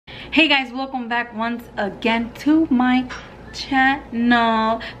Hey guys, welcome back once again to my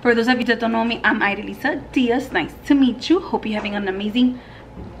channel. For those of you that don't know me, I'm Idaliza Diaz. Nice to meet you. Hope you're having an amazing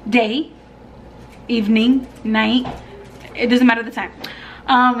day, evening, night. It doesn't matter the time.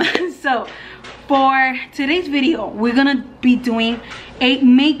 So for today's video, we're gonna be doing a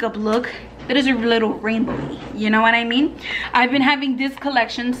makeup look that is a little rainbowy, you know what I mean? I've been having this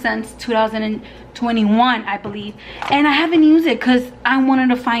collection since 2021, I believe, and I haven't used it because I wanted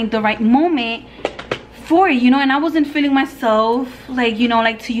to find the right moment for it, you know, and I wasn't feeling myself, like, you know,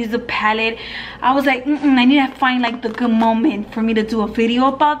 like to use the palette. I was like, I need to find like the good moment for me to do a video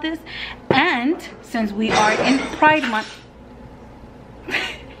about this. And since we are in Pride Month,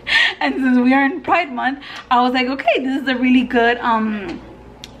 I was like, okay, this is a really good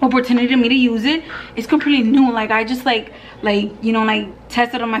opportunity to me to use it. It's completely new. Like I just like you know, like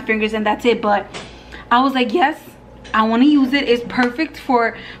tested on my fingers and that's it. But I was like, yes, I want to use it. It's perfect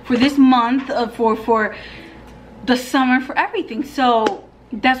for this month, for the summer, for everything. So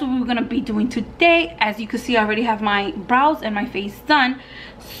that's what we're gonna be doing today. As you can see, I already have my brows and my face done.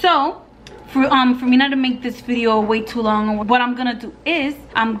 So for me not to make this video way too long, what I'm gonna do is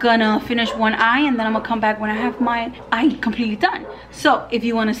I'm gonna finish one eye and then I'm gonna come back when I have my eye completely done. So if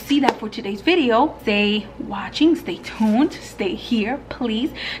you want to see that for today's video, stay watching, stay tuned, stay here,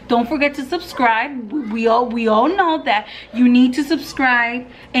 please. Don't forget to subscribe. We all know that you need to subscribe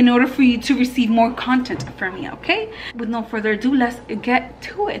in order for you to receive more content from me, okay? With no further ado, let's get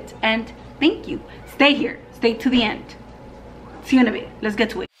to it. And thank you. Stay here, stay to the end. See you in a bit. Let's get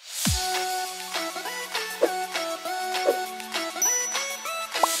to it.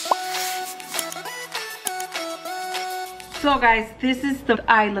 So guys, this is the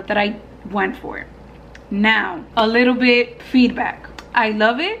eye look that I went for. Now, a little bit feedback. I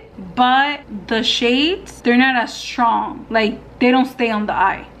love it, but the shades, they're not as strong. Like, they don't stay on the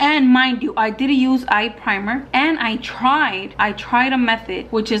eye. And mind you, I did use eye primer, and I tried a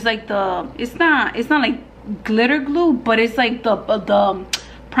method, which is like it's not like glitter glue, but it's like the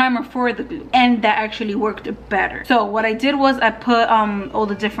primer for the glue, and that actually worked better. So what I did was I put all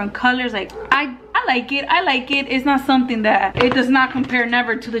the different colors. Like I like it. It's not something that, it does not compare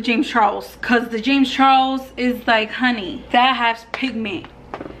never to the James Charles, because the James Charles is like, honey, that has pigment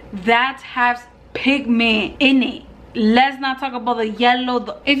in it. Let's not talk about the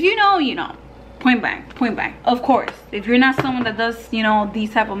yellow. If you know, you know. Point blank. Of course, if you're not someone that does, you know,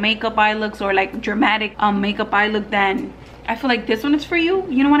 these type of makeup eye looks or like dramatic makeup eye look, then I feel like this one is for you.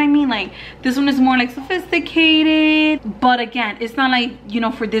 You know what I mean? Like this one is more like sophisticated, but again, it's not like, you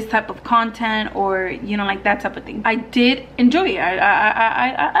know, for this type of content or, you know, like that type of thing. I did enjoy it.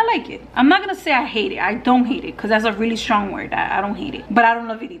 I like it. I'm not gonna say I hate it. I don't hate it, because that's a really strong word. I don't hate it, but I don't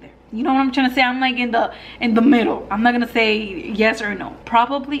love it either. You know what I'm trying to say? I'm like in the middle. I'm not gonna say yes or no.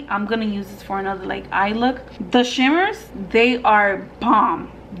 Probably I'm gonna use this for another like eye look. The shimmers, they are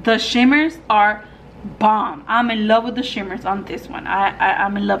bomb. The shimmers are bomb. I'm in love with the shimmers on this one.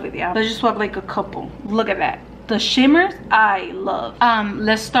 I'm in love with it. Let's just swap like a couple. Look at that. The shimmers I love.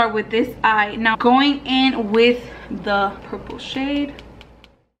 Let's start with this eye. Now going in with the purple shade.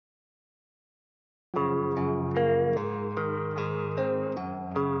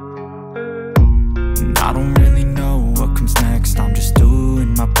 I don't really know what comes next. I'm just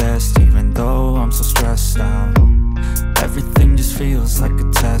doing my best, even though I'm so stressed out. Everything just feels like a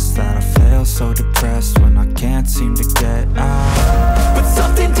test that I fail, so depressed when I can't seem to get out. But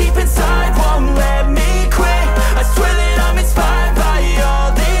something deep inside won't let me quit. I swear that I'm inspired by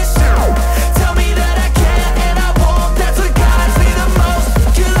all this shit. Tell me that I can and I won't. That's what guides me the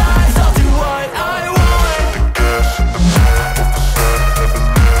most. Your lies, I'll do what I want.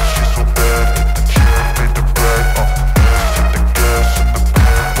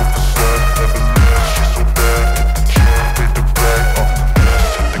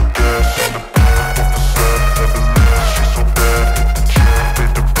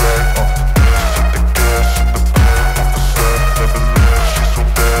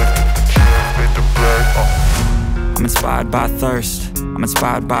 By thirst, I'm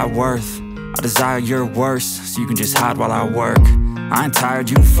inspired by worth. I desire your worst, so you can just hide while I work. I ain't tired,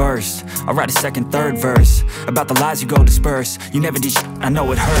 you first. I'll write a second, third verse about the lies you go disperse. You never did shit, I know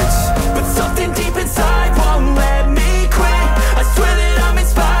it hurts, but something deep inside won't let me quit. I swear that I'm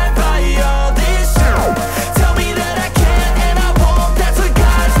inspired by all this shit. Tell me that I can and I won't. That's what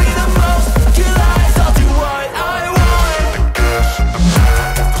guides me the most. Your lies, I'll do what I want.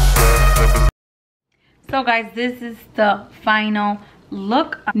 So guys, this is the final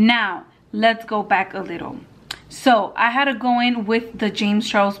look. Now let's go back a little. So I had to go in with the James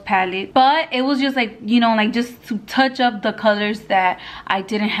Charles palette, but it was just like, you know, like just to touch up the colors that I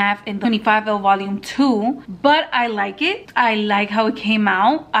didn't have in 25L volume 2. But I like it. I like how it came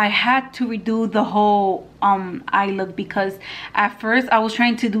out. I had to redo the whole eye look because at first I was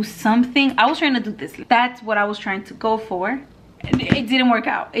trying to do something. I was trying to do this. That's what I was trying to go for. It didn't work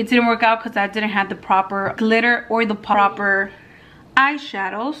out. It didn't work out because I didn't have the proper glitter or the proper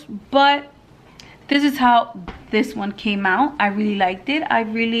eyeshadows. But this is how this one came out. I really liked it. I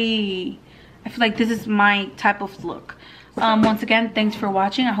feel like this is my type of look. Once again, thanks for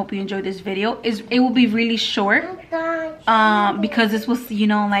watching. I hope you enjoyed this video. It will be really short because this was, you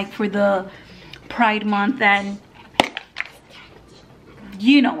know, like for the Pride month, and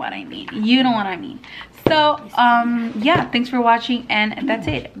you know what I mean. You know what I mean. So yeah, thanks for watching, and that's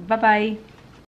it. Bye bye.